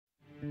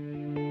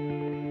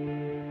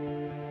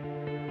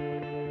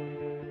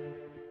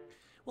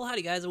Well,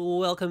 howdy guys,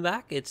 welcome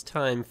back. It's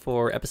time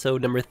for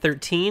episode number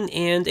 13,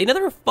 and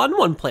another fun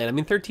one planned. I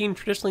mean, 13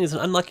 traditionally is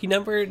an unlucky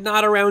number,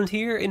 not around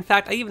here. In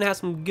fact, I even have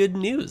some good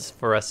news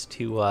for us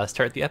to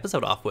start the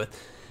episode off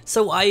with.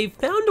 So I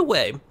found a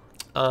way,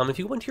 if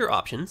you go into your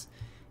options,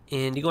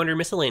 and you go under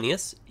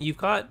miscellaneous, you've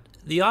got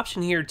the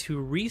option here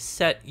to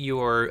reset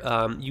your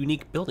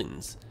unique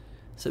buildings.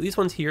 So these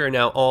ones here are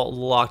now all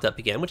locked up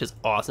again, which is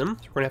awesome.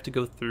 So we're gonna have to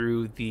go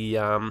through the,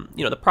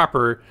 the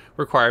proper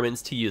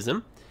requirements to use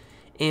them.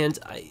 And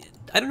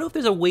I don't know if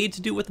there's a way to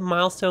do it with the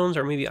milestones,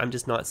 or maybe I'm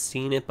just not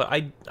seeing it, but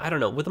I don't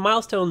know. With the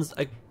milestones,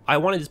 I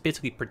want to just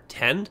basically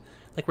pretend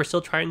like we're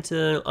still trying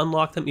to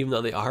unlock them, even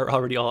though they are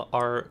already all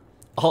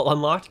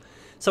unlocked.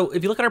 So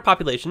if you look at our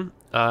population,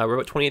 we're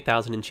about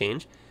 28,000 and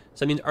change.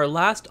 So I mean, our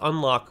last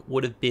unlock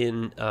would have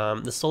been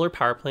the solar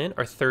power plant,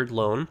 our third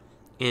loan,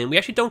 and we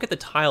actually don't get the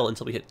tile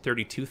until we hit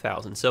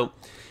 32,000. So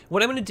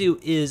what I'm going to do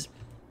is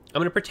I'm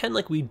going to pretend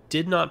like we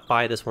did not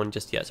buy this one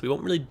just yet, so we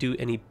won't really do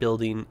any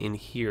building in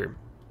here.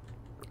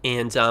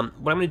 And what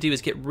I'm going to do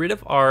is get rid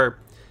of our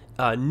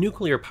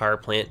nuclear power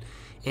plant,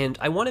 and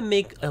I want to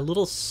make a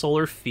little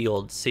solar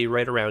field, say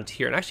right around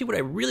here. And actually what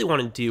I really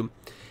want to do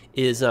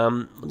is, let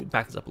me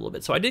back this up a little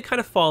bit. So I did kind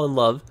of fall in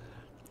love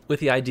with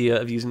the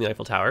idea of using the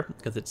Eiffel Tower,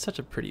 because it's such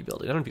a pretty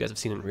building. I don't know if you guys have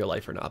seen it in real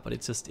life or not, but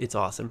it's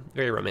awesome,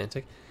 very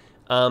romantic.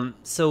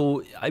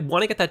 So I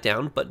want to get that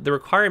down, but the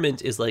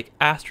requirement is like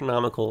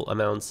astronomical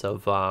amounts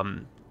of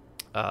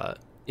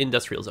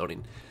industrial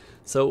zoning.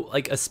 So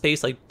like a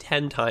space like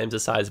 10 times the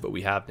size of what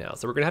we have now.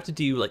 So we're gonna have to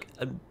do like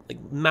a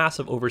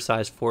massive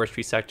oversized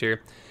forestry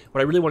sector.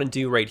 What I really want to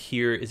do right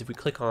here is if we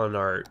click on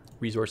our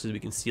resources, we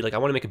can see like I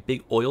want to make a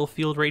big oil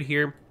field right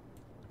here.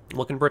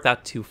 We'll convert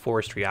that to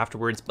forestry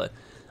afterwards, but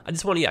I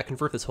just want to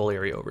convert this whole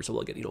area over. So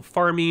we'll get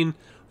farming,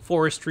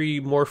 forestry,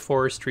 more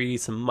forestry,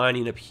 some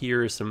mining up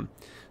here, some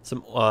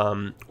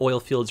oil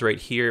fields right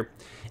here,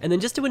 and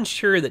then just to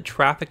ensure that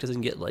traffic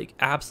doesn't get like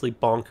absolutely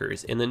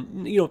bonkers. And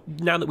then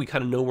now that we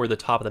kind of know where the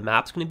top of the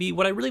map's going to be,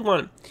 what I really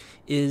want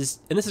is,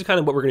 and this is kind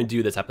of what we're going to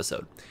do this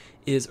episode,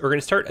 is we're going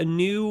to start a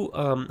new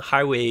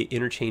highway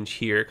interchange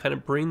here, kind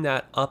of bring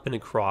that up and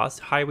across,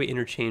 highway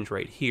interchange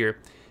right here,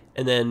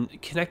 and then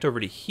connect over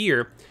to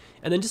here,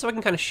 and then just so I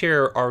can kind of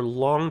share our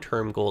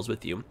long-term goals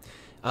with you.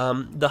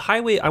 The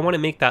highway, I want to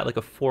make that like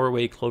a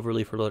 4-way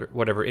cloverleaf or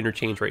whatever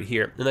interchange right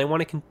here. And I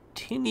want to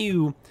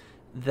continue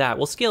that.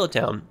 We'll scale it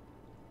down.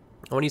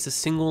 I want to use a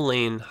single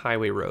lane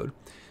highway road,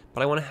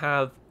 but I want to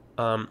have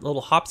a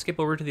little hop skip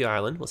over to the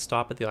island. We'll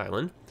stop at the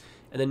island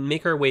and then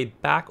make our way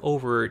back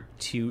over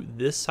to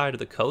this side of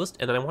the coast.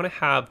 And then I want to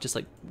have just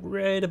like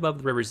right above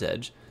the river's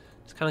edge,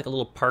 just kind of like a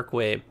little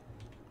parkway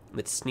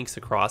that sneaks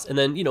across. And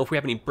then, if we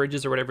have any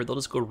bridges or whatever, they'll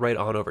just go right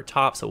on over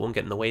top, so it won't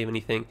get in the way of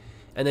anything.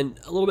 And then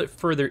a little bit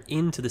further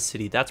into the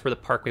city, that's where the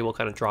parkway will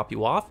kind of drop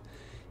you off.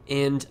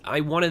 And I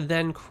want to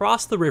then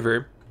cross the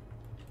river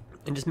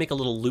and just make a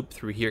little loop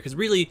through here. Because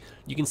really,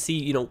 you can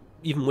see,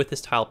 even with this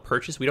tile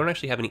purchase, we don't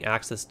actually have any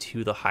access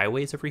to the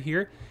highways over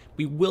here.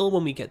 We will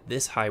when we get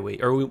this highway,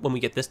 or when we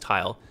get this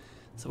tile.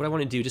 So what I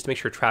want to do, just to make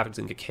sure traffic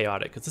doesn't get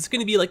chaotic, because it's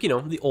going to be like,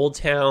 the old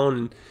town,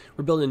 and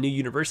we're building a new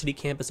university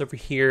campus over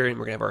here, and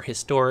we're going to have our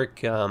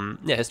historic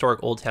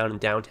old town and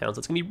downtown. So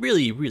it's going to be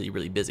really, really,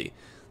 really busy.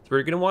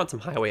 We're going to want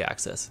some highway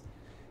access.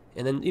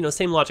 And then,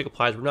 same logic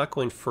applies. We're not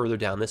going further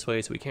down this way,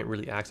 so we can't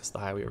really access the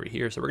highway over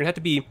here. So we're going to have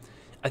to be,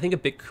 I think, a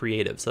bit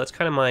creative. So that's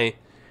kind of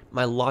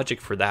my logic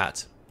for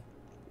that.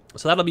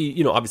 So that'll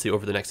be, obviously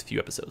over the next few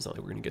episodes. Not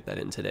like we're going to get that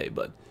in today,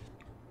 but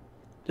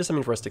just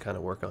something for us to kind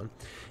of work on.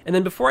 And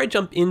then before I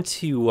jump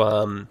into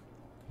our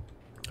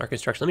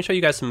construction, let me show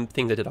you guys some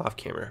things I did off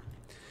camera.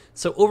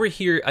 So over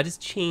here, I just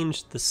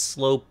changed the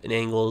slope and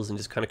angles and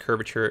just kind of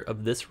curvature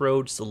of this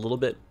road just a little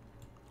bit.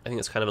 I think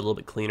it's kind of a little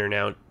bit cleaner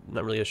now,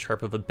 not really as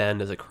sharp of a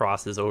bend as it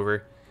crosses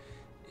over.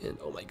 And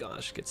oh my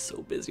gosh, it gets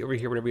so busy over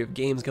here whenever we have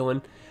games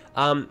going.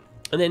 And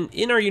then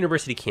in our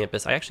university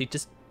campus, I actually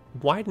just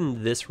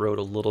widened this road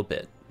a little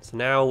bit. So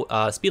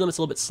now speed limit's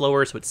a little bit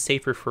slower, so it's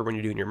safer for when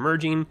you're doing your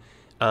merging.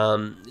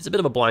 It's a bit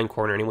of a blind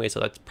corner anyway, so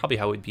that's probably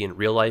how it would be in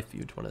real life.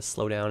 You'd want to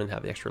slow down and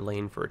have the extra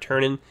lane for a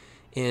turn-in.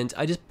 And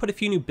I just put a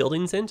few new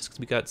buildings in, just because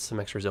we got some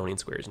extra zoning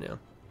squares now.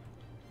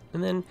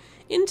 And then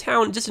in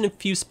town, just in a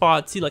few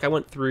spots, see, like I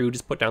went through,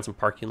 just put down some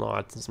parking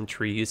lots and some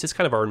trees, just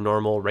kind of our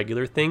normal,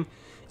 regular thing.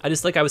 I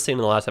just, like I was saying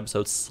in the last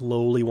episode,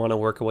 slowly want to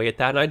work away at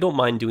that. And I don't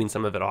mind doing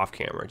some of it off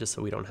camera, just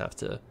so we don't have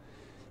to,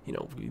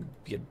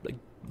 get like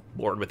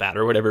bored with that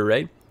or whatever,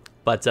 right?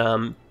 But,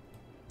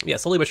 yeah,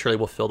 slowly but surely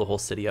we'll fill the whole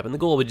city up. And the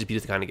goal would just be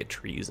to kind of get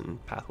trees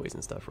and pathways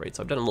and stuff, right?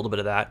 So I've done a little bit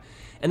of that.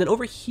 And then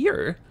over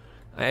here,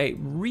 I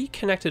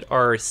reconnected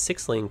our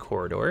 6-lane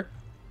corridor,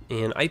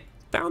 and I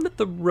found that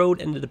the road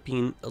ended up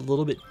being a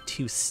little bit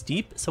too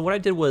steep. So what I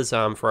did was,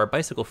 for our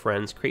bicycle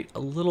friends, create a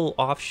little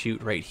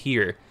offshoot right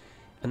here.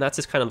 And that's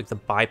just kind of like the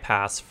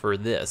bypass for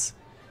this.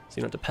 So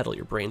you don't have to pedal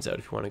your brains out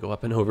if you want to go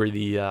up and over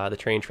the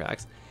train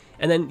tracks.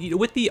 And then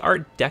with the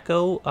Art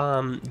Deco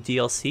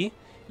DLC,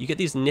 you get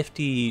these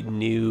nifty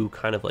new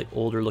kind of like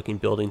older looking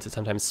buildings that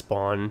sometimes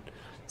spawn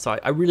So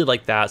I really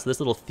like that. So this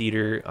little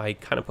theater, I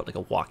kind of put like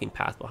a walking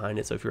path behind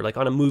it. So if you're like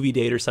on a movie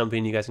date or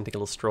something, you guys can take a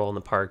little stroll in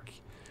the park,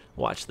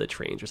 watch the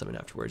trains or something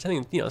afterwards. I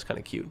think, you know, it's kind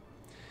of cute.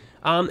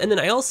 And then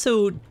I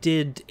also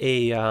did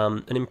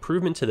an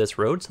improvement to this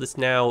road. So this is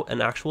now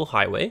an actual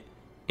highway.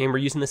 And we're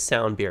using the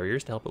sound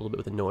barriers to help a little bit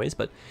with the noise.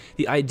 But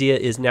the idea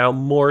is now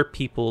more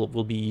people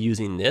will be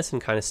using this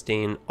and kind of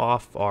staying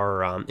off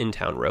our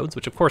in-town roads,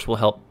 which of course will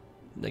help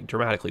like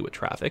dramatically with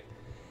traffic.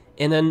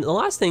 And then the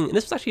last thing, and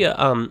this was actually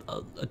a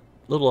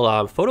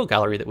little photo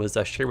gallery that was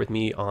shared with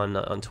me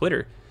on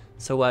Twitter.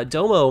 So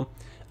Domo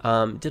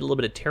did a little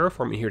bit of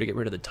terraforming here to get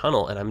rid of the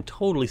tunnel, and I'm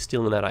totally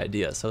stealing that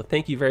idea. So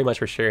thank you very much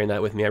for sharing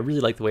that with me. I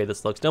really like the way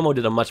this looks. Domo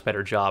did a much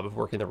better job of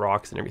working the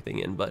rocks and everything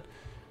in, but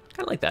I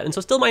kind of like that. And so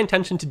still my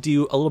intention to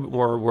do a little bit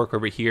more work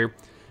over here.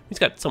 He's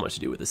got so much to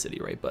do with the city,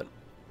 right? But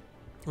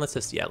let's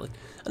just, yeah,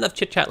 enough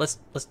chit chat. Let's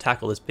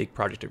tackle this big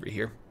project over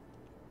here.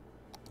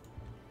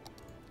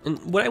 And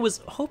what I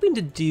was hoping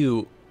to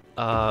do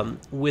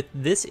with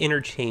this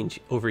interchange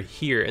over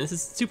here, and this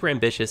is super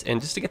ambitious,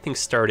 and just to get things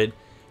started,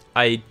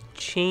 I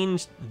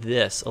changed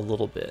this a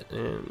little bit.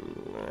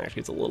 And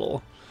actually,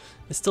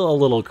 it's still a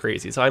little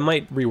crazy, so I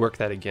might rework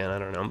that again. I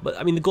don't know. But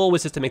I mean, the goal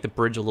was just to make the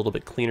bridge a little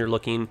bit cleaner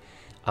looking.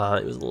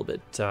 It was a little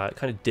bit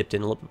kind of dipped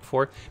in a little bit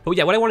before. But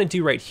yeah, what I want to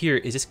do right here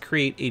is just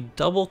create a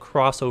double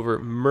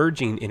crossover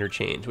merging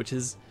interchange, which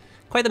is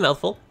quite the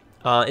mouthful.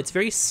 It's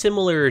very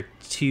similar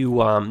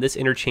to this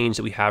interchange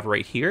that we have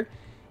right here.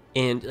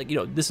 And like, you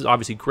know, this is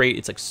obviously great.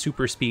 It's like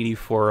super speedy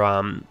for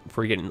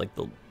getting like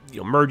the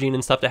merging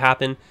and stuff to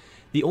happen.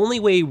 The only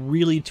way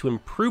really to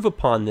improve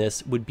upon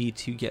this would be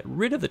to get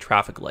rid of the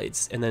traffic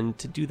lights, and then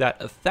to do that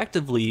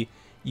effectively,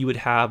 you would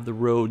have the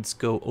roads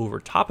go over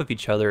top of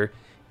each other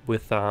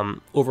with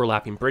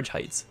overlapping bridge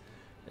heights.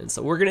 And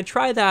so we're gonna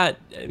try that.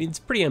 I mean, it's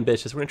pretty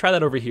ambitious. We're gonna try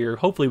that over here.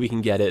 Hopefully we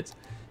can get it,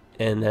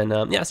 and then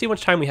yeah, see how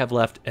much time we have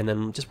left, and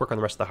then just work on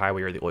the rest of the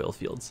highway or the oil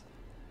fields.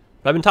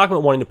 But I've been talking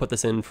about wanting to put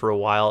this in for a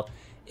while.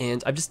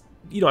 And I've just,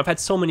 I've had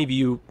so many of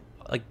you,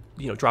 like,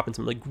 drop in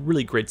some, like,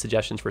 really great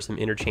suggestions for some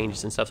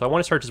interchanges and stuff. So I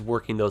want to start just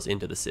working those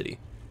into the city.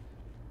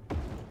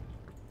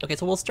 Okay,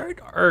 so we'll start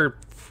our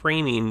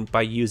framing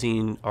by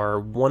using our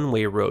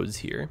one-way roads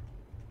here.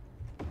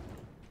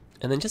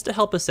 And then just to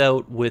help us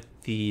out with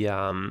the,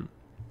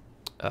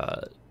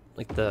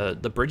 like,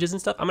 the bridges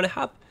and stuff, I'm going to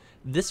have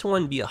this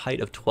one be a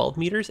height of 12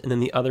 meters, and then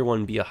the other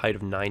one be a height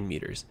of 9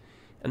 meters.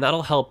 And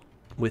that'll help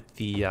with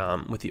the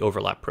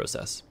overlap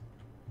process.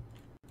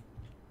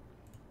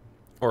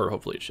 Or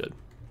hopefully it should.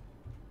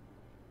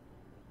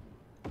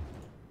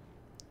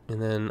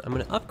 And then I'm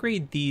going to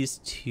upgrade these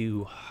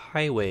to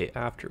highway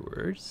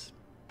afterwards.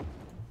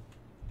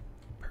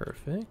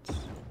 Perfect.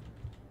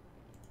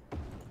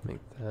 Make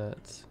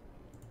that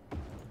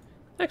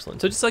excellent.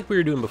 So just like we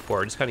were doing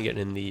before, just kind of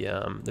getting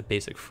in the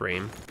basic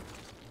frame.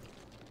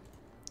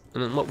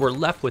 And then what we're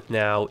left with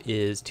now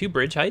is 2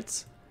 bridge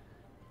heights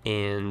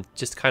and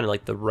just kind of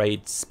like the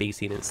right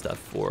spacing and stuff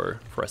for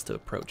us to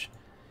approach.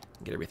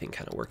 Get everything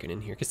kind of working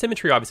in here, because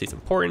symmetry obviously is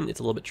important. It's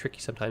a little bit tricky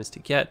sometimes to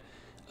get.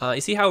 You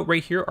see how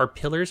right here our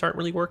pillars aren't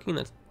really working?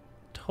 That's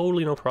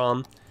totally no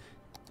problem.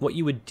 What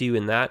you would do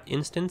in that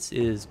instance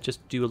is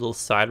just do a little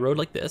side road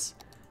like this,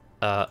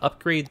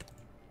 upgrade the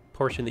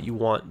portion that you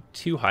want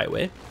to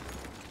highway,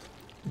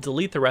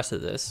 delete the rest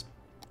of this,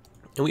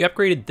 and we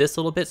upgraded this a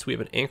little bit so we have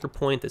an anchor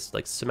point that's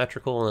like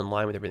symmetrical and in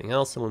line with everything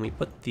else. So when we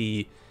put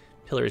the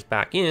pillars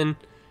back in,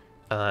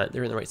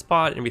 they're in the right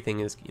spot, and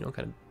everything is, kind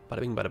of bada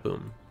bing bada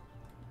boom.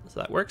 So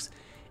that works.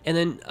 And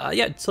then,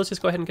 yeah, so let's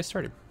just go ahead and get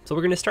started. So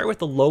we're going to start with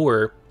the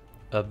lower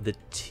of the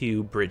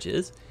 2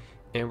 bridges.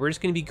 And we're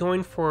just going to be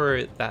going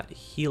for that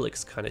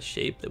helix kind of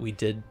shape that we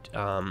did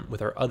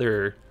with our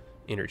other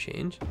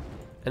interchange.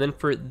 And then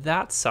for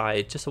that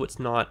side, just so it's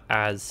not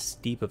as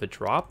steep of a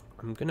drop,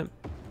 I'm going to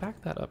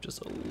back that up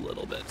just a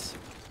little bit.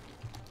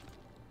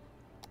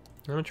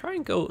 I'm going to try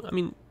and go,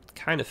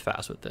 kind of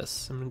fast with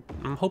this.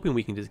 I'm hoping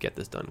we can just get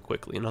this done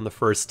quickly and on the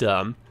first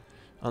go,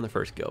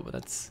 but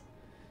that's...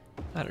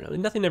 I don't know,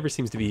 nothing ever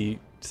seems to be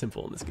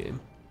simple in this game.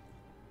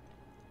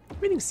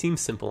 Everything seems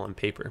simple on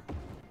paper.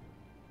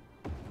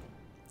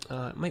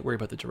 I might worry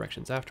about the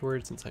directions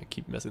afterwards since I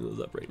keep messing those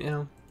up right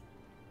now.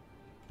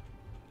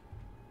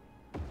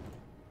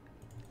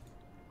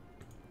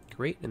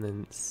 Great, and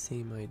then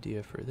same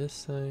idea for this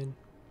side.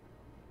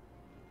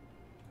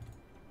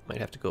 Might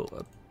have to go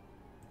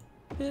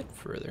a bit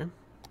further.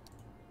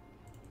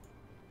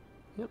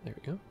 Yep, there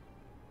we go.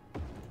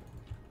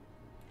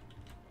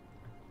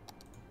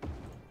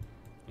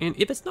 And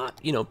if it's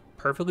not,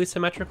 perfectly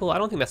symmetrical, I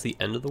don't think that's the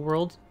end of the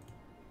world.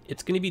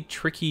 It's going to be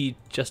tricky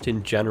just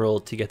in general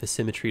to get the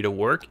symmetry to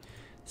work,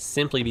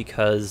 simply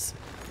because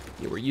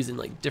we're using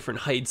like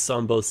different heights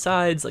on both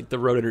sides. Like the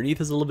road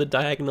underneath is a little bit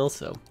diagonal,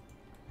 so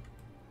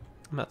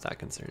I'm not that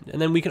concerned. And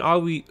then we can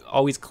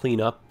always clean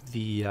up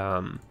the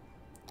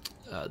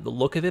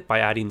look of it by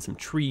adding some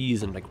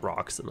trees and like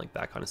rocks and like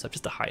that kind of stuff,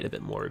 just to hide a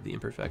bit more of the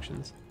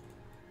imperfections.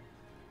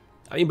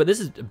 But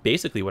this is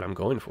basically what I'm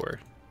going for.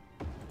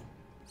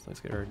 So let's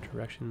get our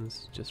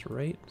directions just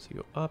right. So you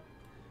go up,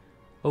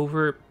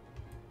 over,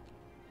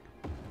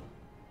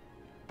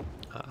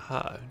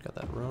 Aha, got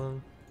that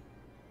wrong.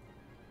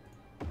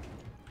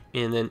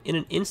 And then in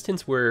an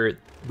instance where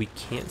we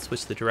can't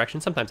switch the direction,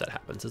 sometimes that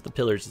happens. As the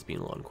pillar's just being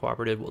a little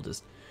uncooperative, we'll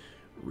just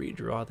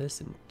redraw this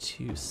in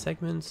 2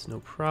 segments, no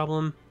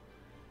problem.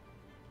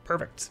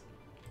 Perfect.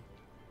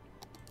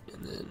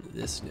 And then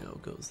this now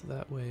goes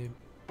that way.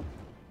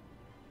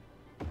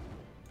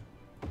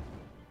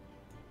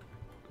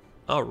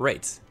 All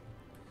right.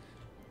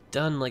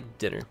 Done like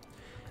dinner.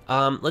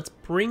 Let's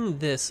bring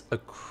this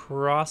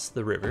across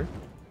the river.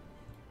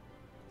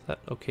 Is that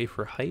okay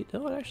for height?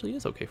 Oh, it actually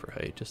is okay for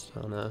height. Just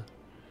on a...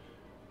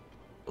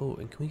 Oh,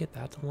 and can we get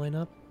that to line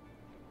up?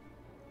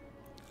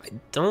 I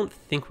don't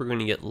think we're going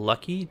to get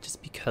lucky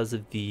just because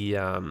of the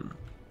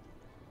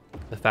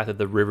fact that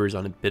the river's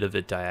on a bit of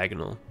a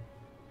diagonal.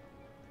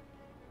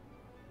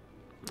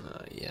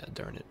 Yeah,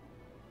 darn it.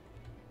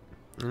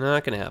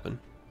 Not going to happen.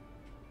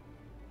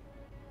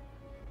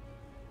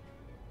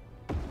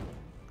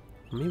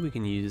 Maybe we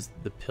can use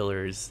the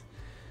pillars.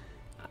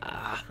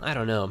 I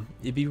don't know.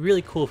 It'd be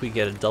really cool if we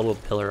get a double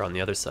pillar on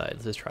the other side.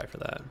 Let's just try for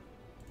that.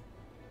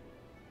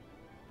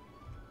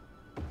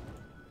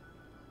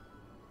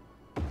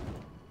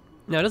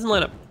 Now, it doesn't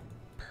line up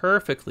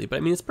perfectly, but I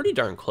mean, it's pretty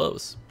darn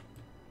close.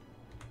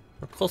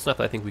 We're close enough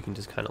that I think we can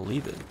just kind of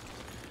leave it.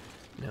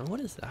 Now, what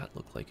does that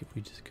look like if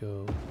we just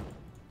go...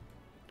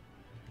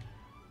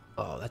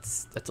 Oh,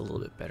 that's a little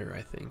bit better,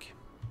 I think.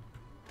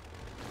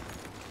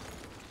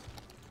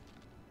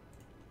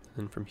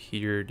 And from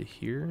here to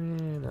here,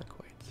 not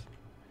quite.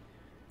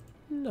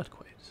 Not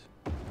quite.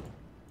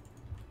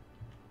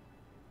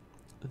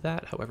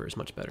 That, however, is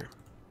much better.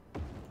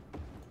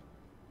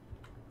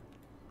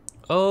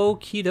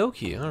 Okie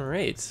dokie, all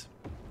right.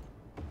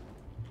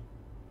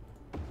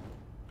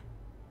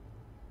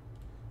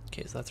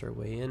 Okay, so that's our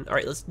way in. All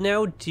right, let's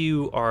now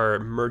do our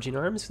merging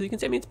arms. So you can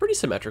see, I mean, it's pretty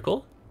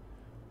symmetrical,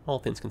 all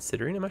things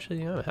considering. I'm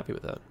happy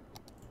with that.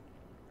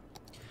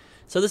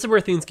 So this is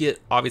where things get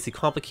obviously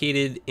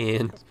complicated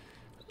and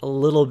a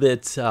little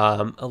bit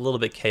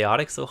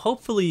chaotic. So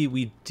hopefully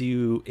we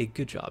do a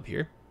good job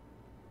here.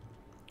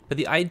 But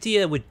the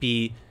idea would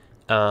be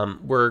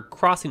we're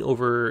crossing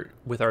over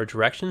with our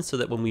directions so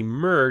that when we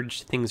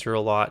merge, things are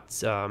a lot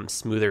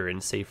smoother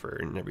and safer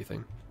and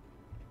everything.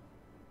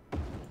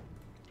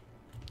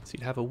 So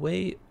you'd have a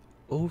way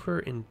over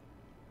and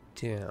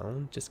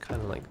down, just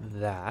kind of like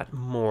that,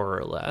 more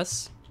or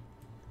less.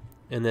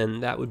 And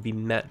then that would be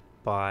met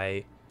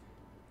by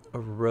a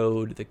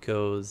road that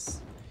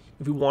goes,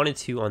 if we wanted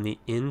to, on the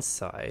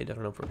inside. I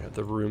don't know if we're gonna have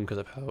the room because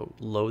of how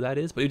low that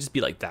is, but it would just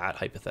be like that,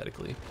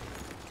 hypothetically.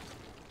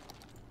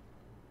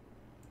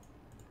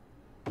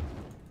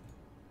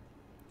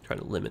 Trying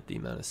to limit the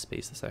amount of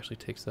space this actually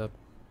takes up.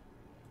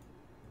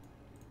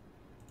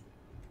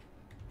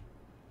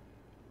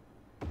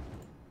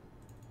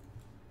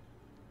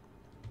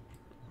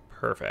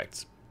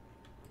 Perfect.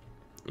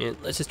 And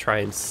let's just try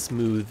and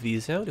smooth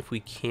these out if we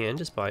can,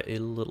 just by a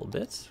little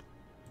bit.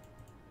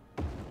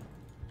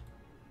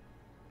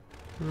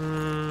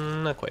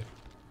 Not quite.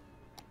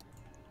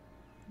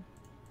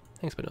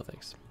 Thanks, but no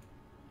thanks.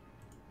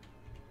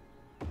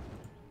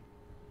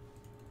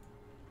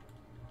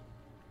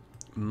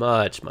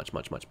 Much, much,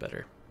 much, much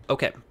better.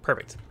 Okay,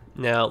 perfect.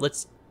 Now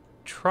let's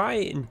try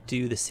and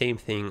do the same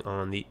thing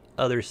on the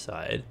other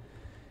side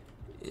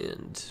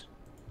and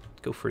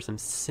go for some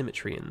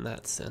symmetry in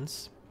that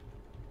sense.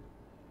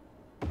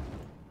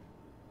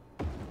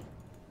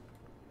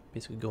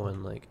 Basically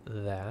going like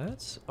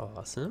that.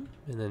 Awesome.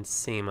 And then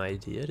same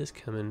idea, just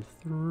coming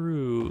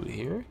through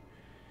here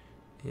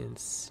and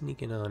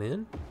sneaking on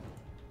in.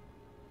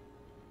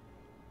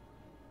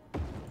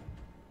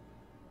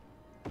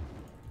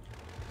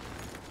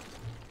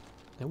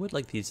 I would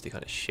like these to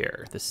kind of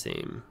share the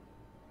same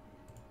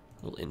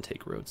little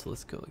intake road, so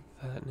let's go like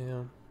that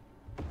now.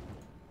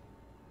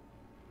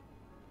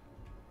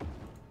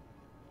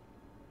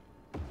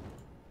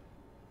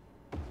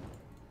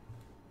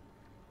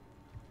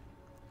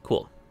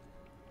 Cool.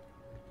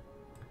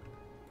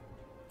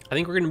 I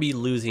think we're going to be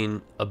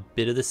losing a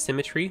bit of the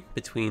symmetry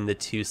between the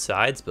two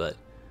sides, but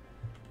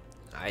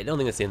I don't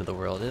think that's the end of the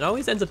world. It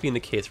always ends up being the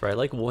case where I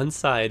like one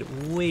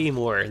side way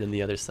more than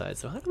the other side,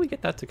 so how do we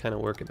get that to kind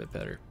of work a bit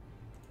better?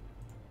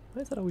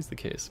 Why is that always the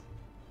case?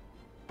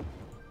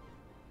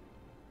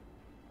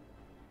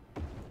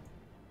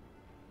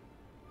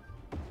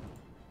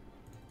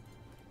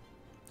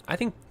 I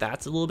think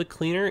that's a little bit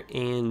cleaner,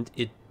 and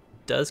it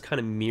does kind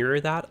of mirror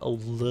that a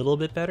little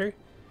bit better.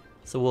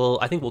 So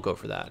I think we'll go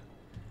for that.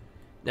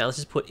 Now let's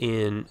just put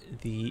in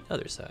the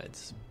other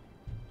sides.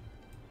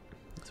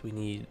 So we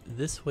need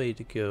this way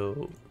to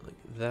go like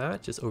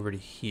that, just over to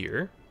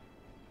here.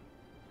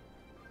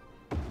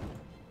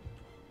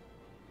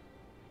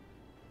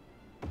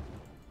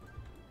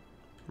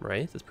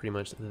 Right, that's pretty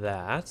much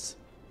that.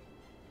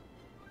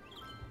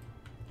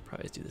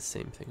 Probably do the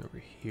same thing over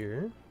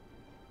here.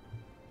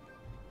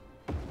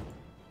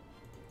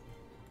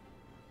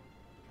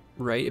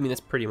 Right, I mean,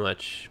 that's pretty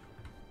much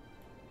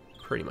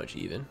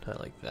even. I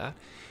like that.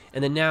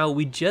 And then now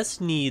we just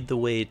need the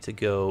way to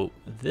go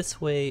this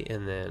way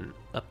and then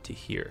up to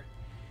here.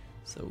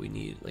 So we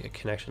need like a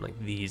connection like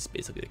these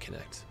basically to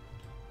connect.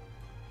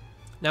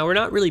 Now we're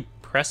not really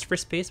pressed for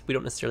space. We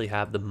don't necessarily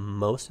have the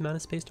most amount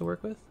of space to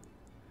work with.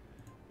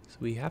 So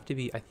we have to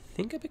be, I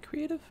think, a bit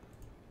creative.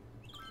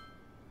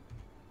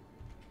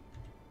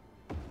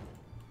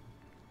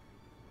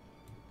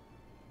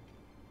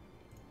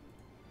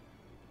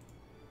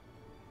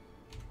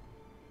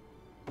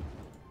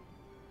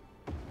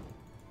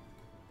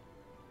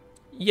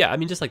 Yeah, I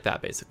mean, just like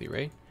that, basically,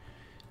 right?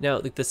 Now,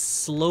 like the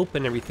slope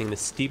and everything, the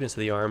steepness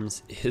of the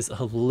arms is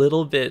a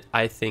little bit,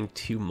 I think,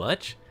 too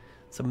much.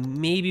 So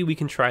maybe we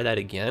can try that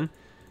again.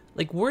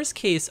 Like, worst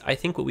case, I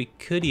think what we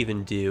could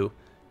even do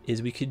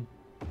is we could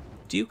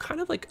do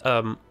kind of like,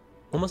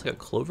 almost like a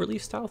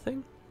cloverleaf style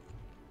thing.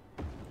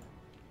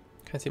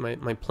 Kind of see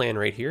my plan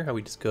right here, how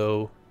we just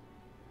go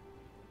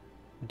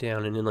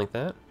down and in like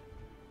that.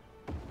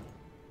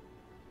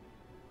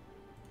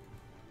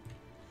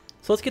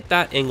 So let's get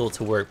that angle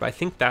to work, but I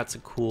think that's a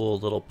cool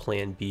little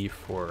plan B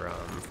for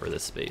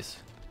this space.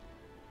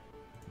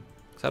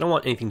 So I don't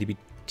want anything to be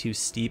too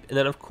steep. And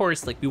then of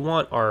course, like we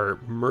want our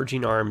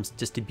merging arms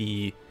just to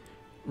be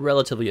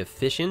relatively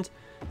efficient.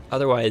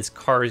 Otherwise,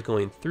 cars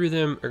going through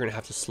them are gonna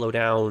have to slow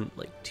down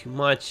like too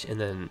much,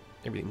 and then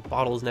everything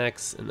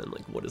bottlenecks, and then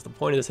like what is the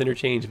point of this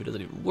interchange if it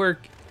doesn't even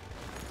work?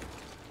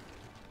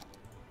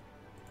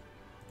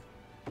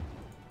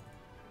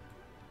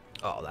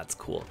 Oh, that's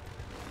cool.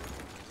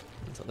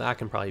 So that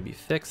can probably be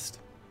fixed.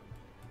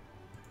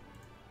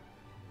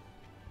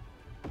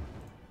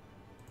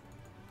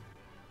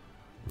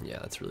 Yeah,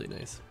 that's really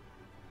nice.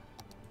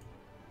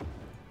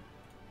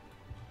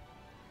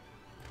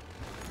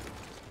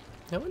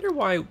 I wonder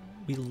why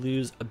we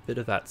lose a bit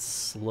of that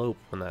slope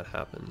when that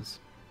happens.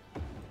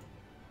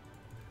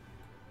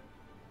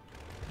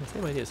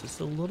 Same idea, so it's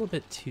a little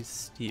bit too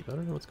steep. I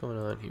don't know what's going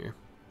on here.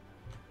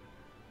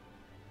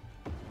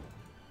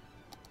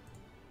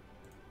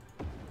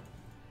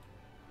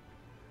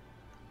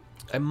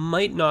 I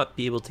might not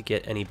be able to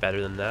get any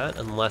better than that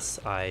unless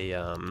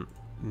I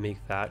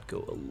make that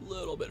go a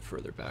little bit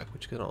further back,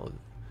 which can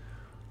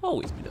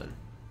always be done.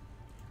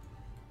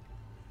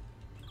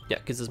 Yeah,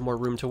 because there's more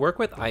room to work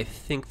with. I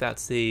think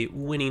that's a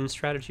winning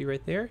strategy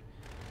right there.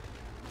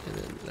 And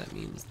then that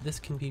means this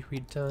can be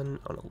redone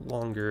on a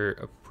longer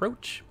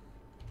approach.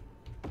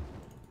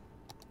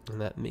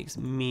 And that makes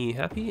me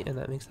happy, and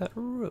that makes that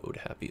road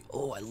happy.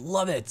 Oh, I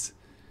love it!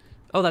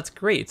 Oh, that's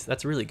great.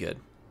 That's really good.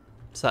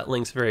 So that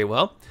links very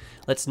well.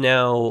 Let's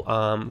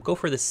now go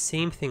for the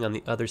same thing on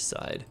the other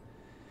side.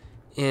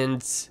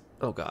 And,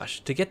 oh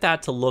gosh, to get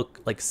that to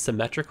look like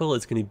symmetrical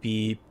is going to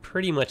be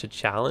pretty much a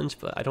challenge,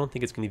 but I don't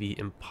think it's going to be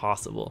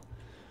impossible.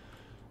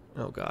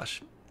 Oh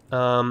gosh.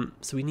 So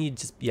we need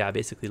just, yeah,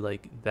 basically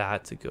like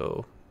that to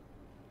go.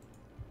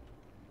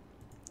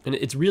 And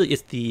it's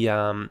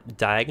the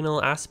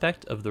diagonal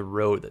aspect of the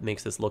road that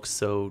makes this look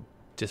so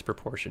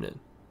disproportionate.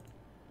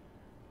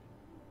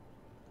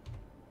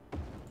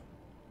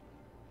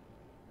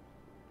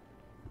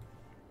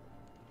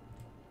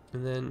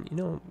 And then, you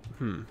know,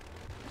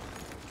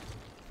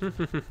 How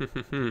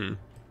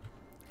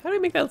do I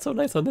make that so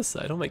nice on this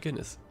side? Oh my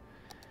goodness.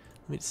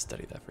 Let me just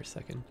study that for a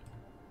second.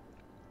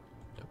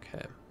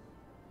 Okay.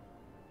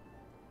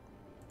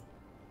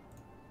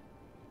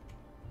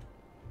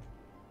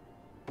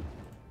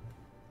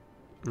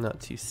 Not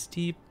too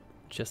steep,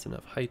 just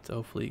enough height to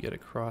hopefully get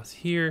across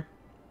here.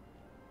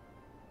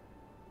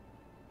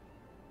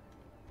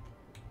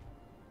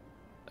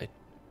 I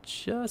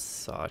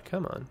just saw it,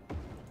 come on.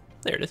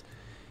 There it is.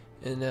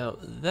 And now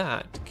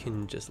that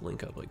can just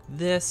link up like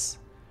this.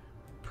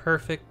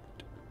 Perfect.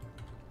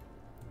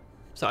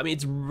 So, I mean,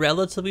 it's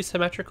relatively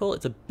symmetrical.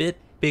 It's a bit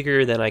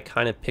bigger than I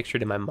kind of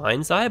pictured in my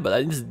mind's eye,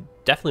 but this is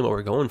definitely what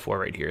we're going for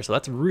right here. So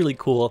that's really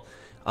cool.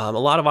 A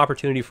lot of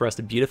opportunity for us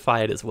to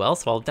beautify it as well.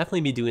 So I'll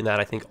definitely be doing that,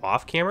 I think,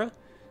 off camera.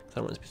 I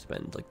don't want to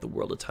spend like the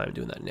world of time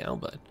doing that now,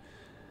 but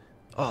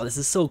oh, this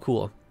is so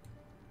cool.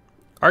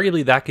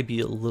 Arguably, that could be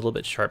a little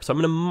bit sharp. So I'm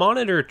going to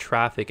monitor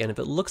traffic, and if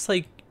it looks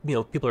like, you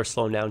know, people are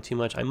slowing down too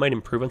much, I might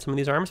improve on some of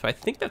these arms, but I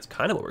think that's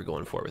kind of what we're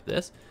going for with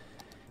this.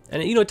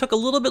 And, you know, it took a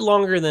little bit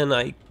longer than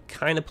I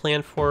kind of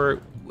planned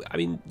for. I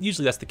mean,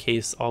 usually that's the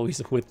case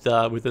always with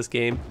this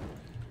game.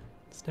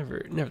 It's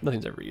never,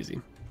 nothing's ever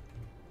easy.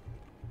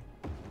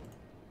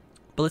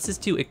 But let's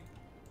just do a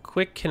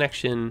quick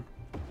connection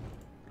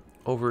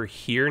over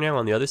here now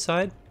on the other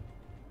side.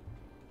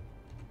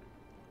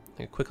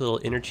 Like a quick little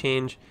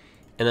interchange.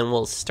 And then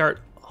we'll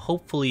start,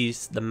 hopefully,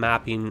 the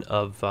mapping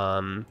of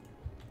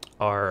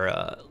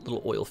our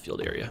little oil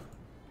field area.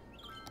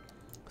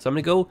 So I'm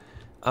going to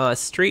go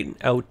straighten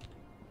out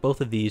both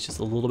of these just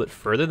a little bit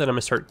further. Then I'm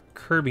going to start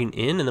curbing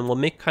in, and then we'll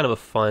make kind of a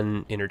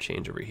fun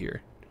interchange over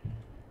here.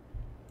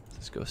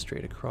 Let's go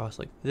straight across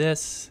like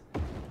this.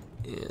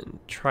 And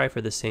try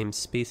for the same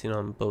spacing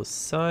on both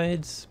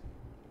sides.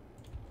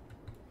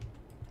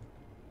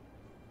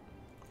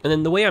 And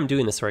then the way I'm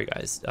doing this, sorry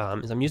guys,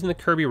 is I'm using the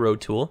Kirby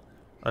Road tool.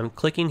 I'm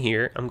clicking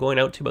here. I'm going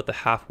out to about the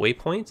halfway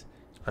point.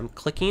 I'm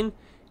clicking,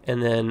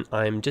 and then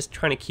I'm just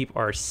trying to keep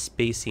our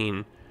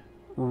spacing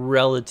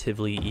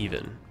relatively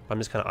even. I'm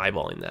just kind of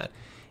eyeballing that.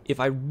 If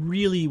I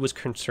really was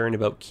concerned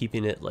about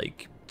keeping it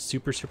like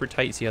super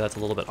tight, you see how that's a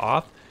little bit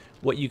off,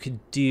 what you could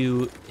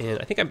do, and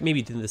I think I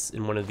maybe did this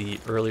in one of the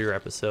earlier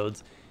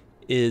episodes,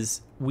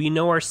 is we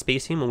know our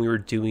spacing when we were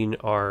doing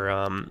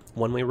our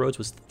one-way roads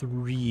was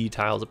 3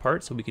 tiles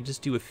apart, so we could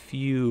just do a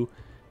few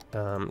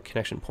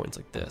connection points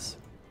like this.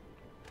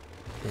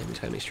 And we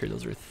try to make sure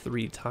those are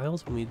 3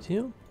 tiles when we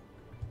do.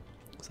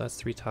 So that's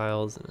 3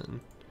 tiles, and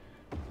then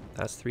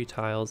that's 3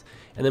 tiles.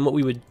 And then what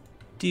we would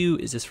do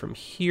is just from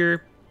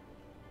here,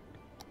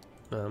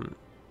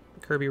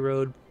 Kirby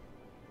Road,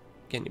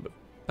 again,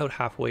 about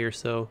halfway or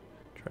so,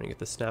 trying to get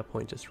the snap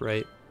point just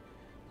right.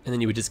 And then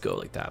you would just go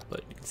like that,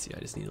 but you can see I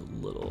just need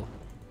a little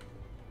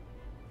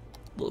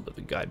bit of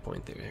a guide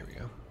point there. There we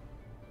go.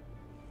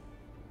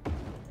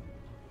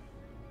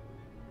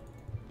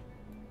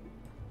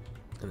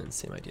 And then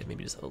same idea,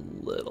 maybe just a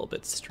little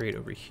bit straight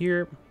over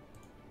here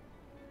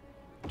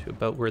to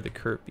about where the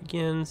curve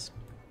begins.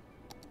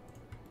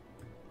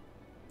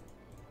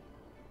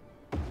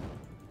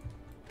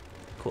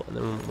 Cool, and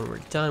then when we're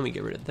done, we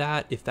get rid of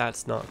that. If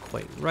that's not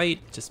quite right,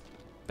 just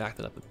back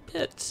that up a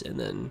bit and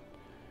then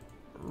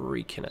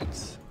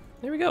reconnect.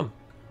 There we go.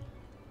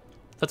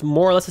 That's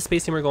more or less the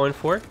spacing we're going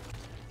for.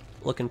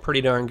 Looking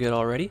pretty darn good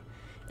already.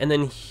 And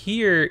then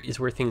here is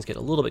where things get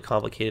a little bit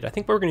complicated. I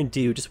think what we're going to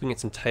do, just so we can get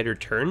some tighter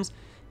turns,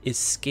 is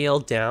scale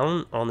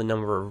down on the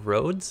number of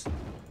roads.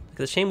 It's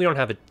a shame we don't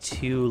have a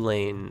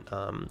 2-lane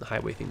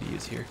highway thing to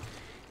use here.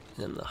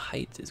 And then the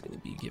height is going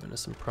to be giving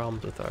us some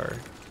problems with our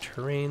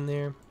terrain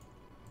there.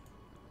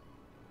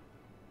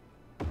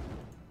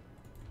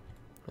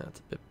 That's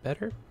a bit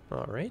better.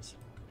 All right.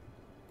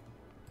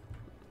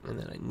 And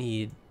then I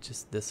need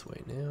just this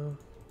way now.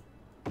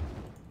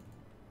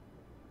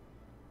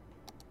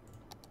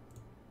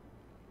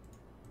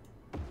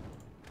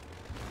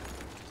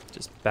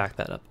 Just back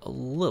that up a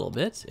little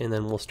bit, and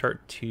then we'll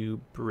start to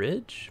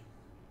bridge.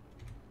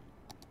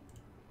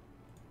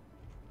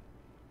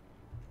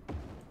 And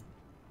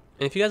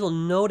if you guys will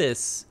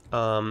notice,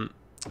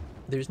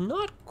 there's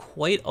not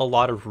quite a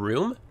lot of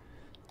room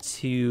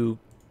to,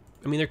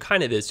 I mean, there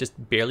kind of is,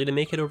 just barely to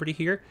make it over to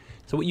here.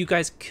 So what you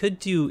guys could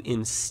do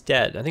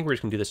instead, I think we're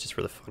just gonna do this just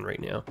for the fun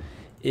right now,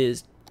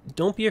 is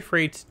don't be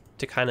afraid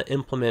to kind of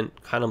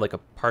implement kind of like a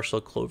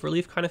partial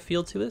cloverleaf kind of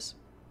feel to this.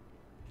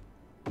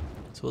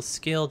 So we'll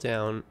scale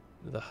down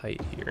the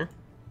height here.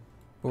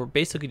 We're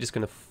basically just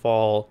gonna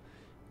fall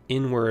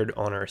inward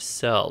on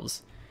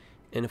ourselves.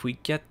 And if we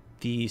get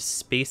the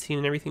spacing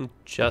and everything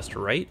just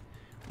right,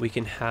 we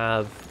can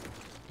have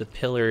the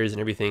pillars and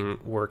everything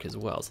work as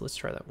well. So let's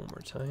try that one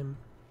more time.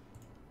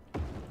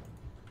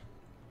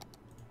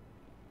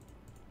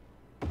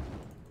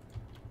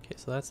 Okay,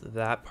 so that's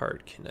that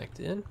part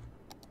connected.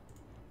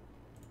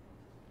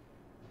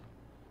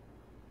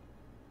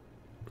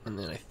 And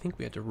then I think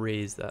we had to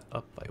raise that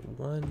up by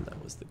 1.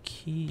 That was the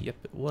key. Yep,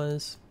 it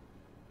was.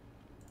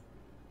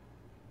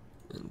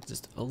 And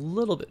just a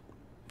little bit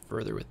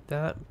further with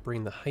that.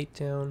 Bring the height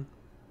down.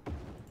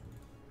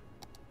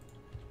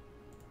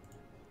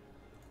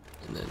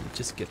 And then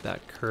just get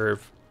that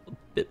curve a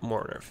bit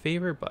more in our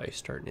favor by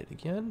starting it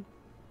again.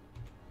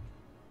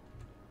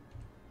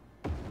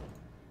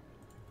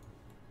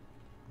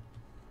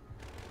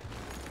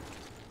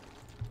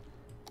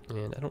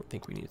 And I don't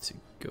think we need to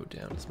go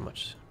down as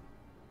much.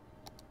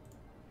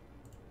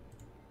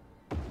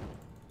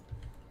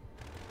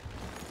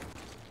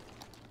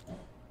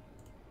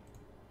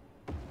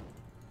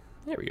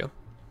 There we go.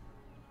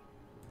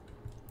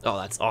 Oh,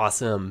 that's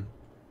awesome.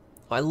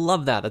 Oh, I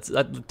love that.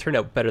 That turned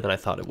out better than I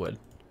thought it would.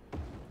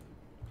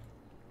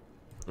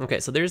 Okay,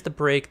 so there's the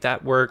break.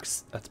 That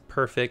works. That's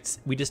perfect.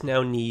 We just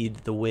now need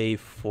the way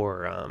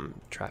for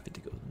traffic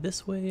to go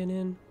this way and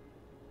in.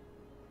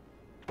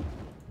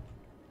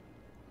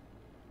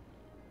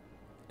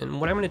 And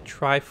what I'm going to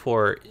try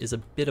for is a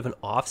bit of an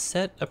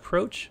offset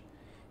approach.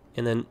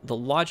 And then the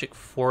logic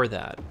for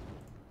that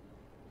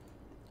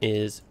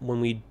is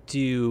when we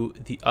do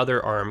the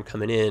other arm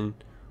coming in,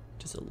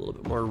 just a little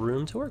bit more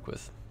room to work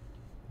with.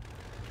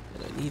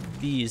 And I need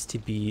these to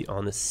be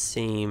on the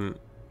same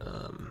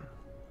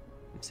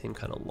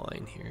kind of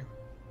line here.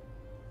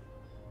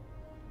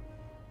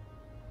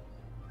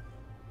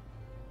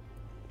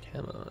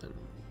 Come on.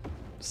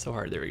 So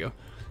hard. There we go.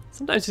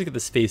 Sometimes you get the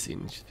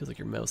spacing. It just feels like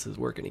your mouse is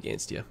working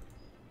against you.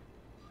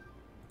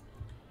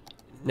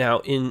 Now,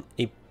 in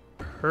a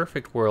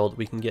perfect world,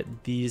 we can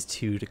get these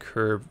two to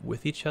curve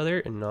with each other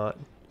and not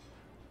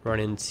run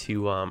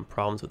into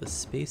problems with the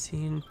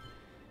spacing.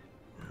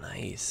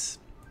 Nice.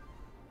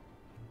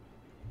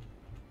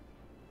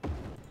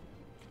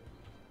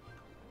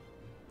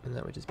 And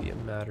that would just be a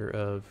matter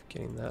of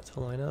getting that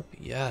to line up.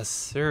 Yes,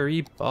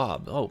 sirree,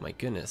 Bob. Oh my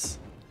goodness.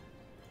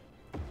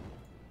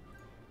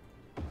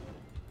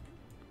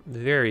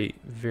 Very,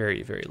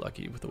 very, very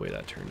lucky with the way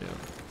that turned out.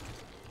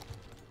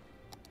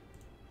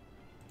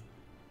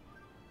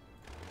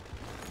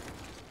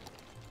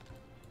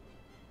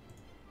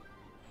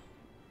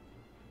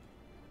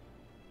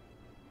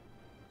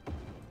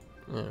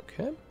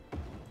 Okay. And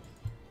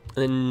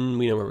then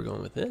we know where we're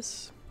going with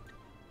this.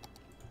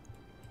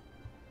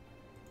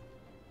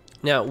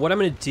 Now, what I'm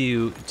going to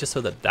do, just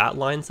so that that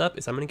lines up,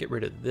 is I'm going to get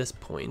rid of this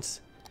point,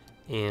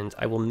 and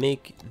I will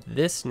make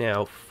this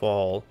now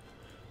fall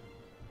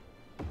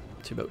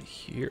to about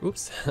here.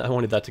 Oops, I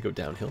wanted that to go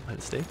downhill, my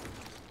mistake.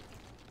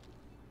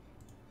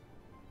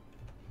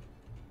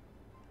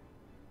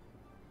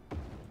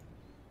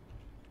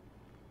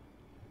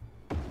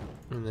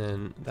 And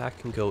then that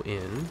can go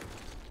in.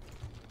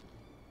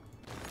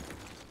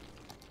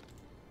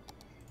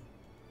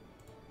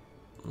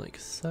 Like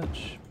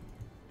such.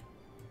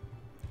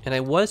 And I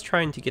was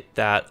trying to get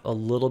that a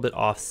little bit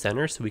off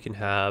center so we can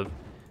have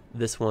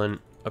this one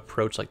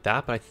approach like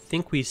that, but I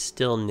think we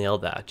still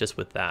nailed that just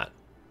with that.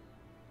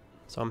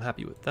 So I'm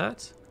happy with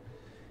that.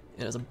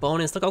 And as a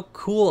bonus, look how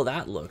cool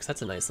that looks.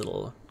 That's a nice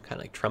little kind of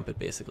like trumpet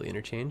basically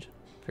interchange.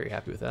 Very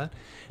happy with that.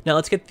 Now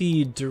let's get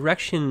the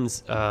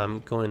directions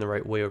going the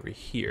right way over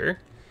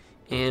here.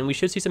 And we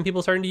should see some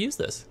people starting to use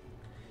this.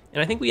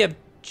 And I think we have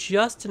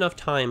just enough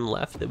time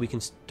left that we can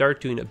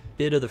start doing a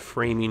bit of the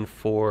framing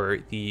for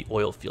the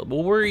oil field.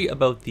 We'll worry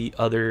about the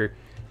other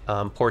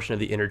portion of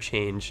the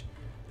interchange,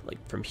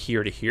 like from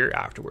here to here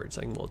afterwards.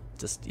 I think we'll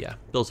just, yeah,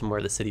 build some more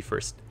of the city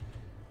first.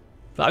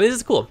 But I mean, this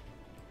is cool.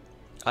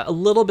 A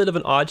little bit of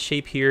an odd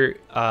shape here.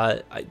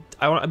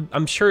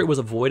 I'm sure it was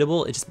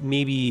avoidable. It just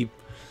maybe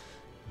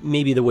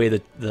the way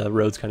that the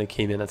roads kind of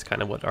came in, that's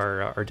kind of what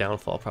our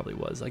downfall probably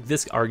was. Like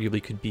this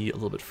arguably could be a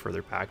little bit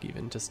further back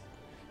even, just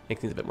make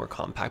things a bit more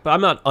compact. But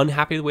I'm not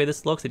unhappy with the way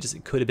this looks.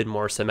 It could have been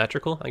more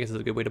symmetrical, I guess is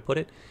a good way to put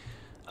it.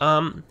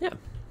 Yeah, so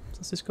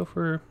let's just go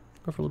for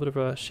a little bit of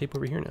a shape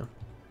over here now.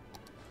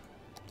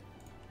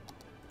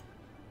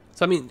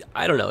 So I mean,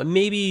 I don't know.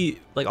 Maybe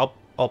like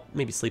I'll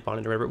maybe sleep on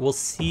it or whatever. We'll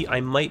see. I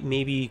might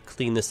maybe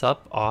clean this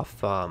up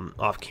off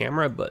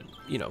camera, but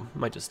you know,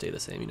 might just stay the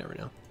same. You never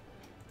know.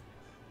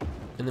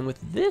 And then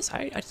with this,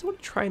 I just want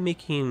to try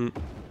making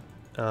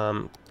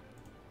kind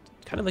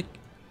of like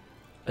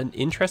an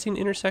interesting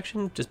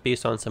intersection just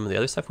based on some of the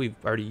other stuff we've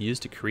already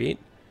used to create.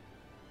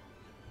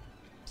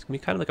 It's gonna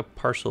be kind of like a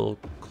partial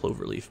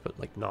cloverleaf, but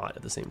like not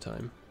at the same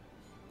time.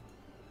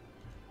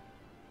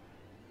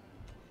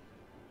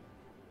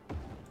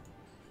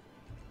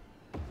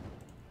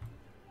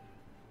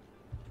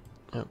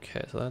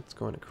 Okay, so that's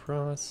going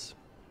across.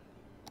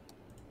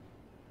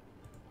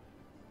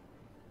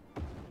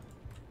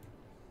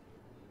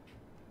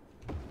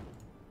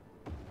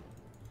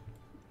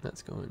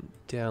 That's going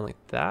down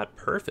like that.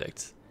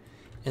 Perfect.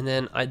 And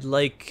then I'd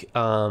like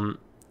a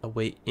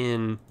way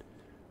in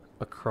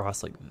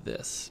across like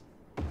this.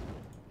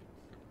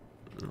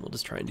 And we'll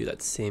just try and do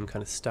that same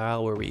kind of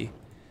style where we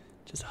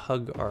just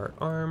hug our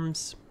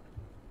arms.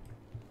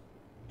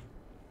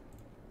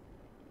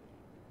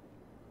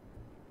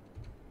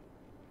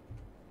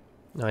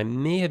 Now I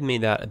may have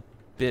made that a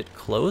bit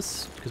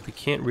close because we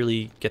can't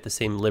really get the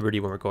same liberty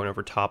when we're going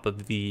over top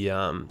of the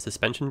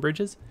suspension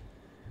bridges.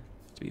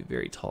 To be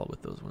very tall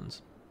with those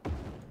ones.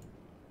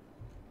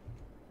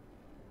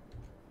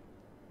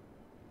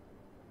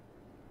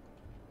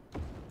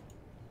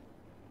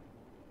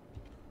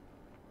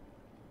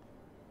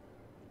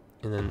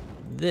 And then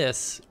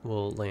this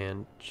will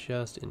land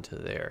just into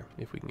there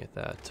if we can get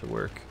that to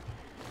work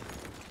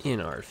in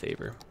our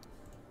favor,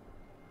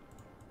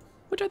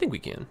 which I think we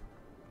can.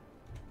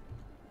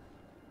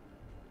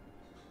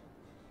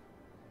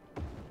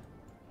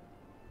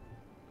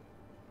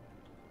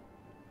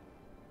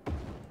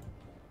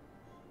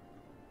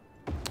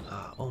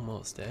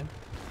 Almost, eh?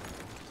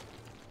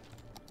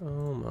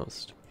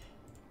 Almost.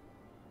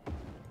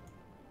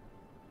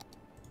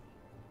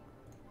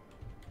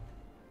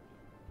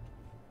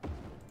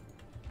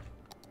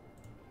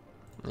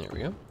 There we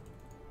go.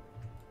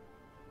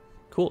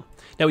 Cool.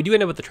 Now we do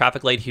end up with the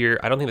traffic light here.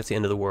 I don't think that's the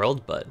end of the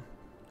world, but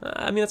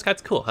I mean,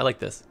 that's cool. I like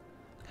this.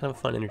 Kind of a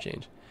fun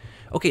interchange.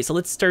 Okay, so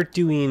let's start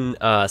doing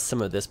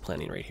some of this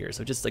planning right here.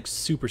 So just like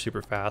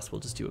super fast,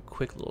 we'll just do a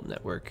quick little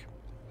network.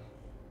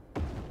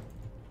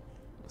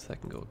 So that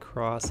can go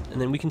across,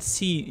 and then we can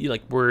see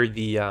like where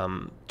the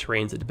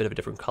terrain's a bit of a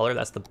different color.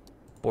 That's the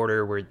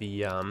border where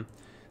the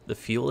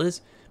fuel is,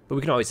 but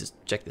we can always just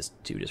check this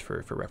too, just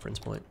for reference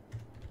point.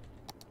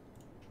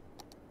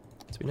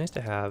 It'd be nice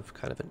to have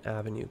kind of an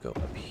avenue go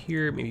up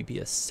here, maybe be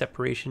a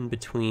separation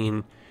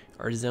between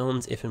our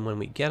zones if and when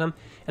we get them.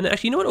 And then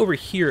actually, you know what? Over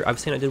here, I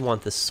was saying I did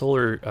want the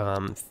solar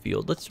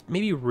field. Let's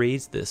maybe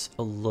raise this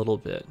a little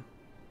bit.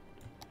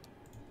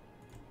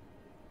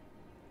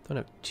 Don't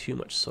have too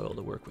much soil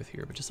to work with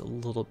here, but just a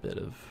little bit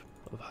of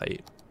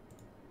height.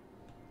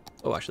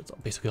 Oh, actually,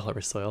 that's basically all of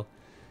our soil.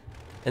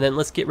 And then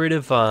let's get rid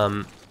of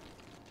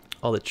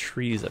all the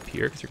trees up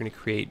here, because they're going to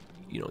create,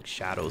 you know, like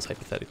shadows,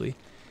 hypothetically.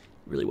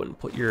 You really wouldn't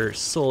put your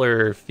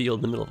solar field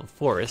in the middle of a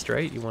forest,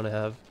 right? You want to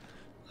have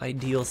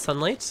ideal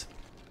sunlight.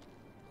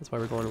 That's why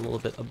we're going a little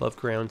bit above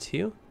ground,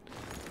 too.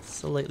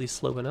 Slightly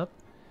sloping up.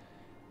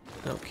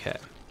 Okay.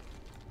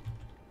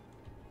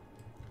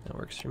 That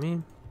works for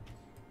me.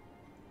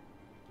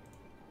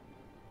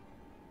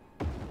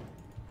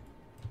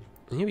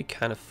 I think it'd be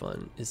kind of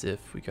fun is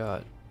if we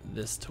got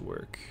this to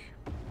work.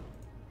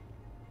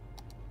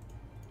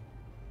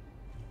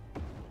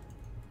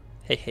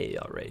 Hey,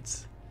 all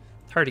right.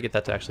 It's hard to get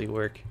that to actually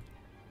work.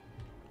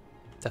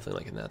 Definitely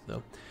liking that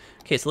though.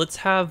 Okay, so let's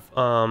have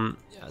yeah,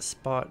 a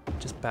spot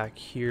just back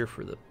here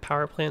for the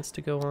power plants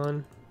to go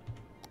on.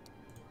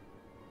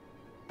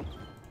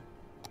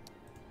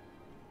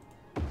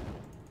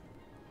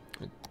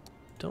 I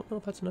don't know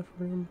if that's enough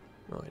room.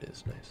 Oh, it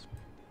is. Nice.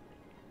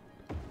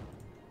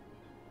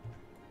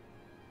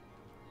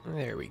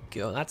 There we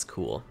go. That's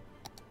cool.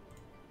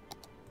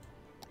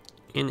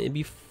 And it'd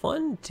be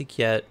fun to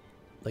get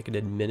like an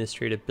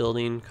administrative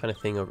building kind of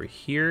thing over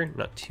here.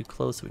 Not too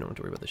close so we don't have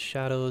to worry about the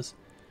shadows.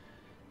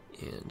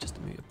 And just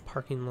maybe a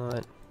parking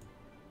lot.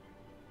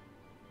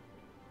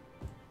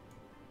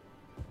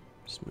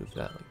 Just move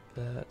that like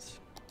that.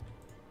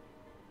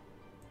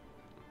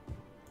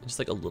 And just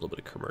like a little bit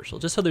of commercial.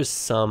 Just so there's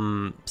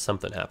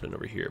something happening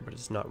over here, but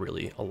it's not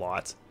really a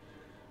lot.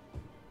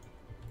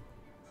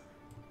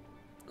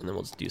 And then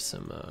we'll just do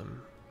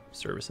some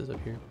services up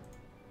here.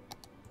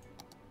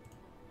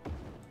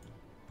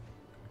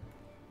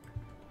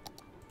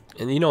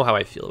 And you know how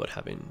I feel about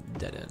having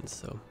dead ends,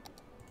 so.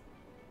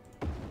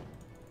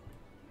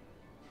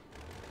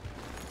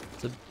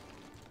 It's a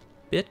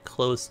bit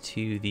close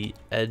to the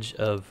edge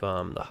of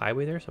the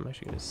highway there, so I'm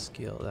actually going to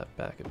scale that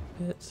back a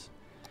bit.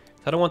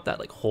 I don't want that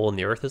like hole in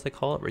the earth, as they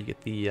call it, where you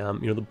get the you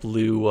know, the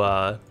blue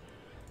kind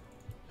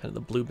of the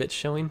blue bits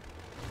showing.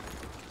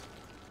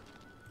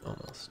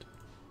 Almost.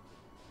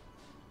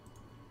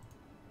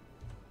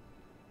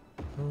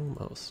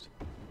 Almost.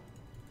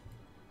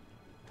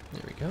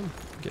 There we go.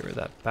 Get rid of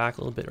that back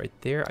a little bit right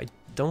there. I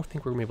don't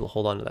think we're going to be able to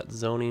hold on to that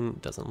zoning.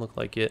 Doesn't look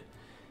like it.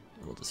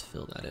 We'll just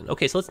fill that in.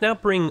 Okay, so let's now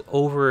bring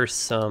over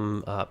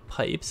some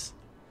pipes.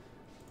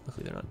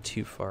 Luckily, they're not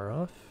too far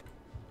off.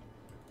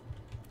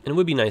 And it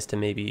would be nice to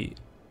maybe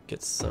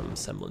get some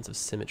semblance of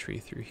symmetry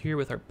through here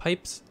with our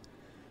pipes.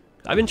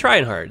 I've been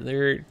trying hard.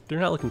 They're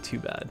not looking too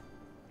bad.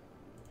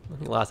 I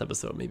think last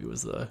episode maybe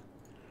was a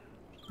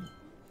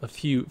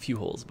few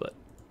holes, but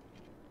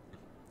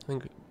I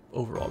think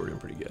overall we're doing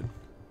pretty good.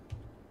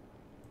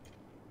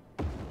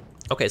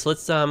 Okay, so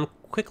let's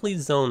quickly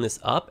zone this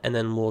up, and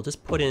then we'll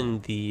just put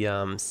in the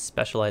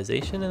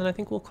specialization, and then I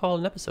think we'll call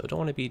it an episode. Don't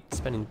want to be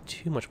spending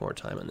too much more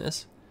time on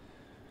this.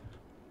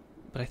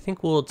 But I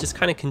think we'll just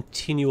kind of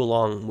continue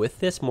along with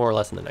this more or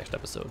less in the next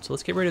episode. So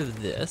let's get rid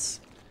of this.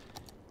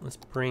 Let's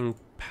bring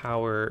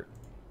power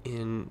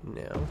in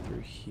now through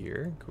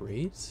here.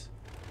 Great.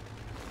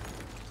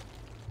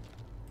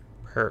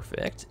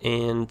 Perfect.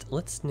 And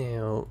let's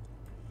now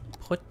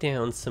put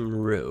down some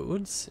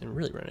roads and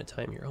really run out of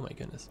time here. Oh my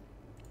goodness.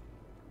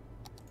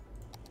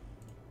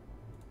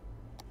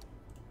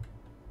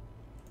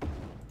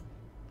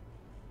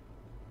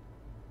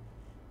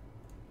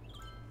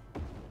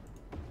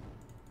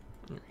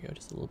 There we go,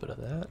 just a little bit of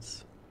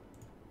that.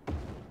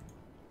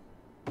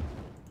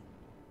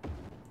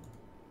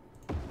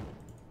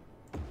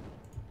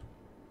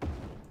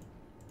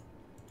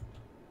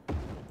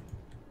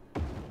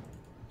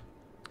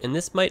 And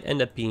this might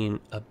end up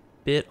being a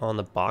bit on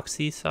the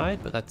boxy side,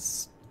 but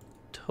that's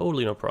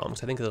totally no problem,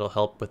 because I think that'll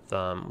help with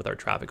our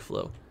traffic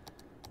flow.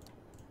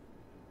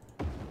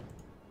 And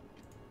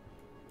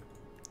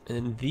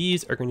then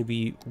these are going to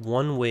be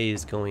one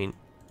ways going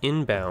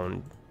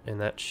inbound, and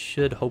that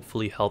should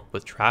hopefully help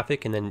with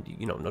traffic, and then,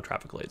 you know, no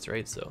traffic lights,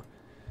 right? So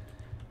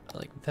I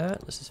like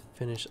that. Let's just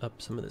finish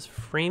up some of this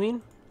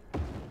framing.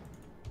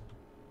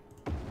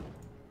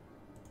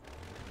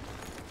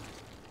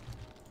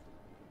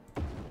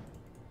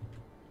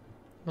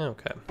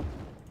 Okay.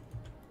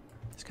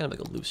 It's kind of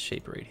like a loose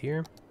shape right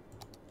here.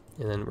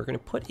 And then we're going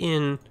to put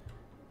in,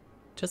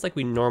 just like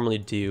we normally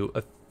do,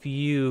 a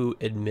few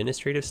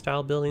administrative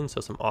style buildings.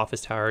 So some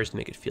office towers to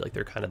make it feel like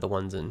they're kind of the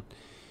ones in,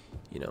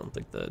 you know,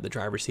 like the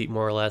driver's seat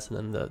more or less. And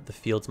then the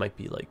fields might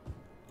be like,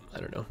 I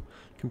don't know,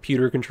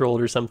 computer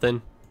controlled or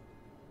something.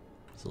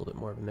 It's a little bit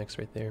more of a mix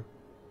right there.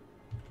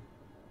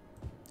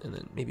 And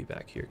then maybe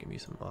back here can be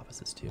some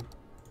offices too.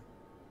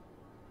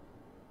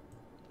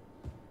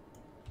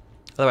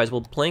 Otherwise,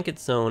 we'll blanket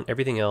zone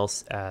everything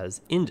else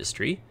as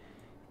industry,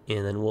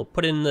 and then we'll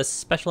put in the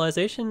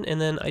specialization,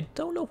 and then I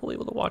don't know if we'll be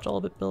able to watch all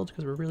of it build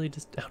because we're really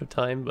just out of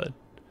time, but I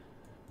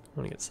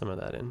want to get some of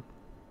that in.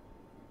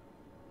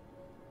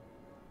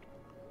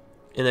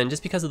 And then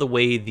just because of the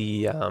way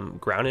the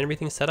ground and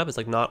everything is set up, it's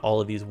like not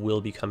all of these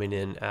will be coming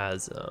in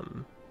as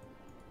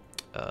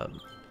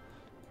oil.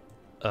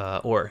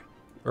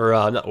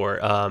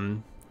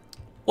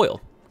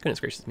 Goodness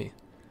gracious me,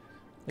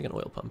 like an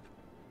oil pump.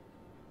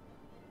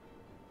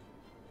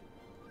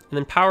 And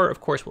then power, of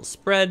course, will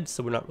spread,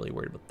 so we're not really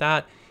worried about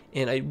that.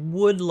 And I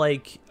would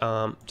like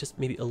just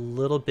maybe a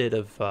little bit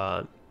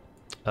of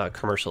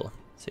commercial,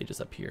 say just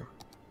up here.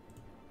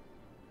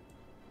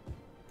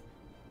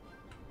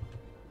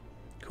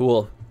 Cool.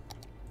 All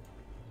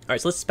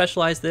right, so let's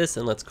specialize this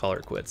and let's call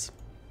her quits.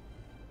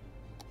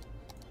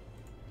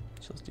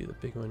 So let's do the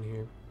big one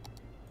here.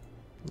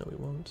 No, we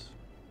won't.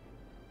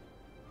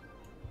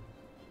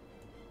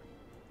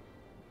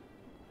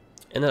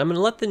 And then I'm going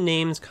to let the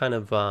names kind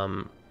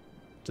of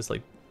just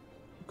like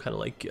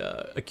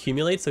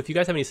accumulate. So if you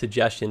guys have any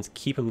suggestions,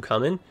 keep them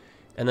coming,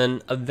 And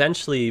then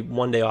eventually,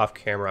 one day off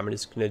camera, I'm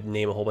just going to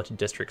name a whole bunch of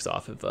districts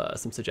off of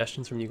some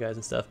suggestions from you guys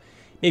and stuff.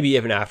 Maybe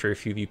even after a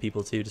few of you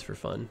people too, just for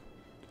fun.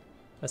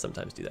 I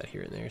sometimes do that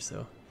here and there,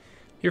 so.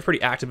 You're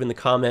pretty active in the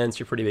comments,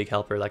 you're a pretty big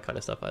helper, that kind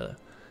of stuff.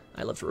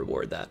 I love to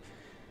reward that.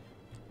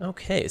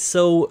 Okay,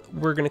 so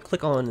we're going to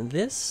click on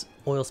this,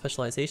 oil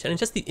specialization, and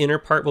just the inner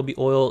part will be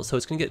oil, so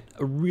it's going to get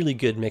a really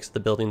good mix of the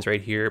buildings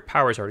right here.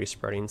 Power's already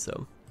spreading,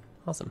 so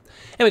awesome.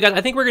 Anyway, guys, I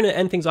think we're going to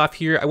end things off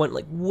here. I went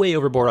like way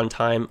overboard on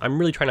time. I'm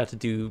really trying not to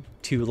do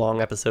too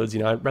long episodes,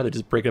 you know, I'd rather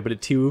just break it up into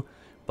 2,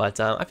 but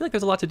I feel like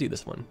there's a lot to do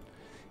this one.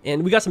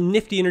 And we got some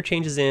nifty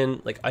interchanges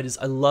in. Like, I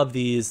love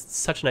these.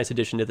 Such a nice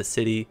addition to the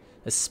city,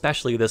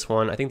 especially this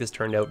one. I think this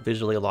turned out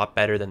visually a lot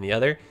better than the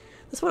other.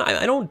 This one,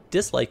 I don't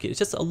dislike it. It's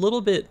just a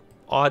little bit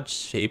odd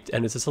shaped,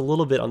 and it's just a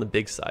little bit on the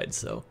big side,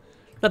 so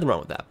nothing wrong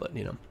with that, but,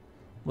 you know,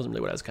 wasn't really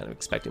what I was kind of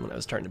expecting when I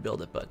was starting to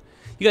build it. But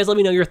you guys let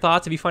me know your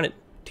thoughts. If you find it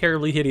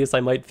terribly hideous, I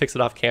might fix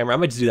it off camera. I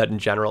might just do that in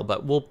general,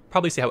 but we'll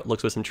probably see how it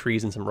looks with some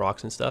trees and some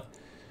rocks and stuff.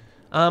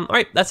 All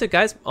right, that's it,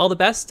 guys. All the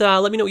best.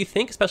 Let me know what you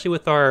think, especially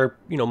with our,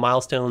 you know,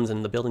 milestones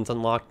and the buildings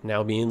unlocked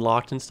now being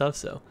locked and stuff.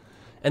 So,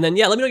 and then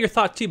yeah, let me know your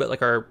thoughts too about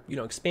like our, you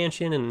know,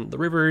 expansion and the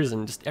rivers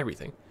and just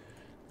everything.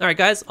 All right,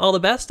 guys. All the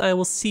best. I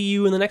will see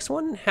you in the next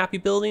one. Happy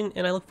building,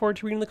 and I look forward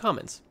to reading the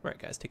comments. All right,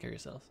 guys. Take care of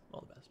yourselves.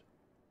 All the best.